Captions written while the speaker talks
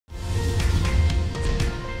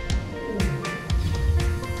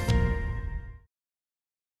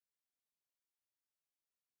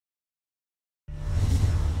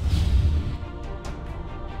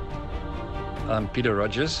I'm Peter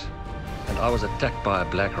Rogers, and I was attacked by a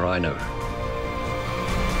black rhino.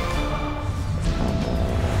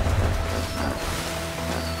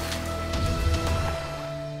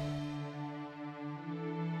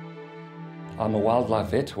 I'm a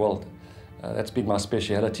wildlife vet. Well, that's been my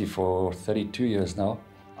speciality for 32 years now.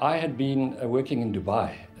 I had been working in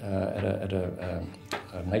Dubai at a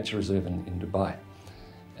nature reserve in Dubai,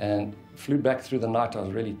 and flew back through the night. I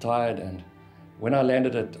was really tired, and when I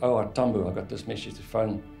landed at Tambo, I got this message to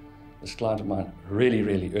phone this client of mine really,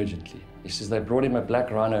 really urgently. He says they brought him a black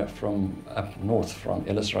rhino from up north, from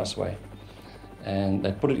Ellis Ross Way, and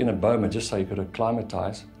they put it in a boma just so he could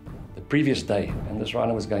acclimatize the previous day, and this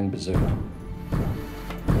rhino was going berserk.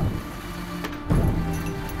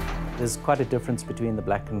 There's quite a difference between the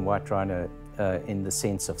black and white rhino in the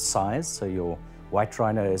sense of size. So your white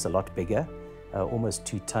rhino is a lot bigger, almost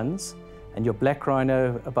 2 tons, and your black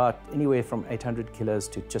rhino about anywhere from 800 kilos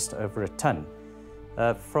to just over a ton.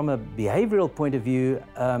 From a behavioral point of view,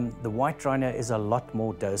 the white rhino is a lot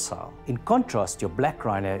more docile. In contrast, your black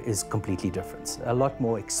rhino is completely different, a lot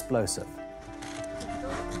more explosive.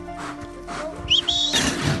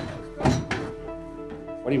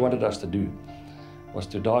 What he wanted us to do was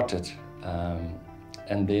to dart it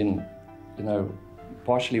and then,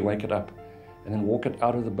 partially wake it up and then walk it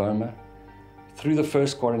out of the boma, through the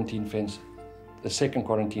first quarantine fence, the second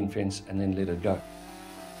quarantine fence, and then let it go.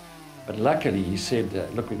 But luckily, he said,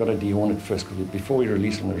 look, we've got to dehorn it first, because before we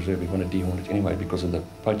release it from the reserve, we want to dehorn it anyway because of the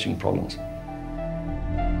poaching problems.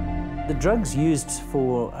 The drugs used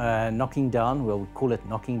for knocking down, we'll call it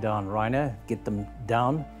knocking down rhino, get them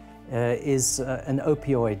down, is an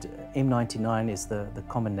opioid. M99 is the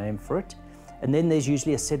common name for it. And then there's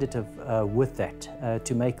usually a sedative with that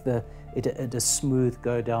to make it a smooth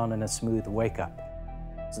go down and a smooth wake up.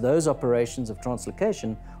 So those operations of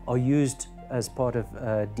translocation are used as part of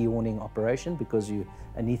a dehorning operation because you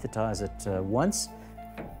anesthetize it once.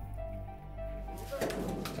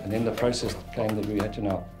 And then the process came that we had to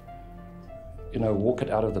now, walk it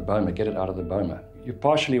out of the boma, get it out of the boma. You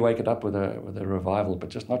partially wake it up with a revival, but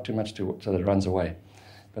just not too much so that it runs away.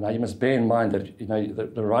 But now you must bear in mind that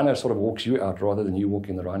the rhino sort of walks you out rather than you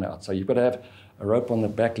walking the rhino out. So you've got to have a rope on the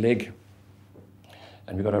back leg,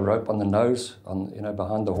 and we've got a rope on the nose,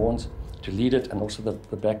 behind the horns, to lead it, and also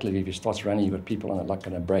the back leg. If it starts running, you've got people on it like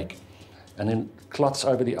going to break. And then cloths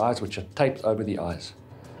over the eyes, which are taped over the eyes.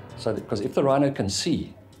 So because if the rhino can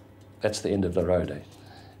see, that's the end of the road.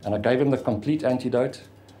 And I gave him the complete antidote,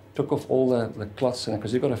 took off all the cloths,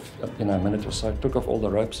 because you've got a minute or so, took off all the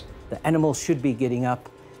ropes. The animal should be getting up,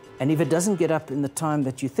 and if it doesn't get up in the time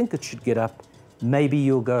that you think it should get up, maybe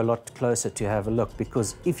you'll go a lot closer to have a look,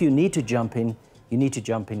 because if you need to jump in, you need to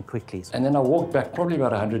jump in quickly. And then I walked back probably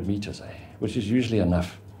about 100 meters, which is usually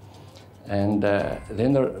enough. And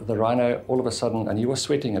then the rhino, all of a sudden, and he was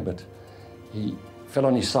sweating a bit, he fell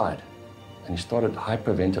on his side, and he started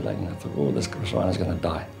hyperventilating. I thought, oh, this rhino's going to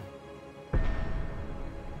die.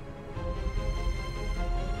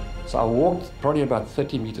 So I walked probably about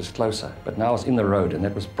 30 meters closer, but now I was in the road, and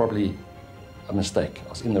that was probably a mistake. I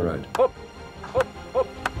was in the road.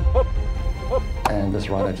 And this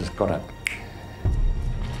rhino just got up.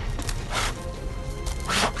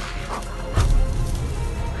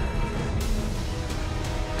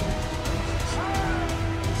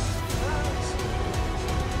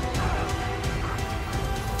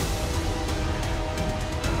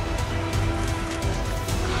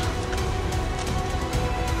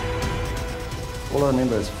 All I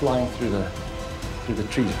remember is flying through the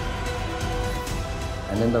trees.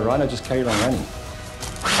 And then the rhino just carried on running.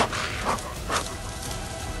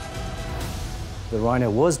 The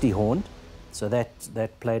rhino was dehorned, so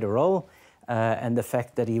that played a role, and the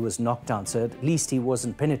fact that he was knocked down. So at least he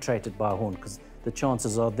wasn't penetrated by a horn, because the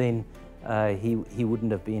chances are then he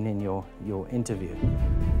wouldn't have been in your interview.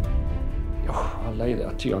 Oh, I lay there,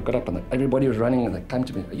 I got up, and everybody was running, and they came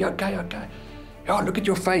to me, "Are you okay, okay? Oh, look at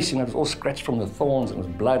your face." It was all scratched from the thorns, and it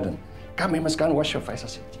was blood, and "Come, you must go and wash your face." I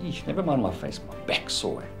said, "Geez, never mind my face, my back's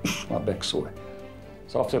sore." My back's sore.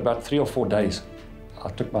 So after about 3 or 4 days, I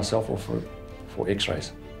took myself off for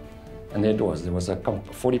x-rays. And there it was. There was a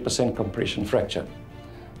 40% compression fracture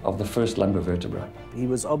of the first lumbar vertebra. He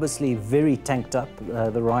was obviously very tanked up,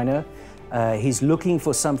 the rhino. He's looking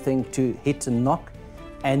for something to hit and knock,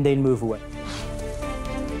 and then move away.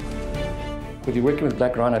 When you're working with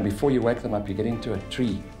black rhino, before you wake them up, you get into a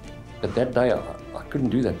tree. But that day, I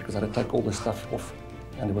couldn't do that because I had to take all the stuff off,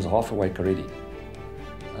 and it was half awake already.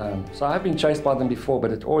 So I've been chased by them before,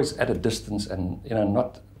 but it's always at a distance, and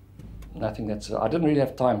nothing that's. I didn't really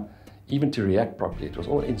have time even to react properly. It was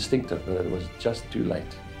all instinctive, but it was just too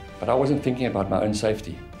late. But I wasn't thinking about my own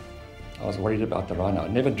safety. I was worried about the rhino. I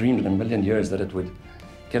never dreamed in a million years that it would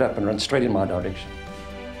get up and run straight in my direction.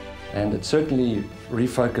 And it certainly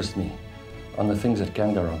refocused me on the things that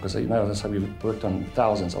can go wrong, because, you know, that's how we've worked on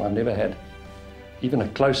thousands, and I've never had even a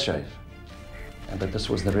close shave. But this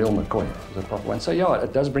was the real McCoy, it was a proper one. So yeah,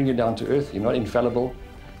 it does bring you down to earth. You're not infallible,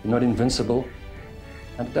 you're not invincible,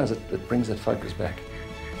 and it does, it brings that focus back.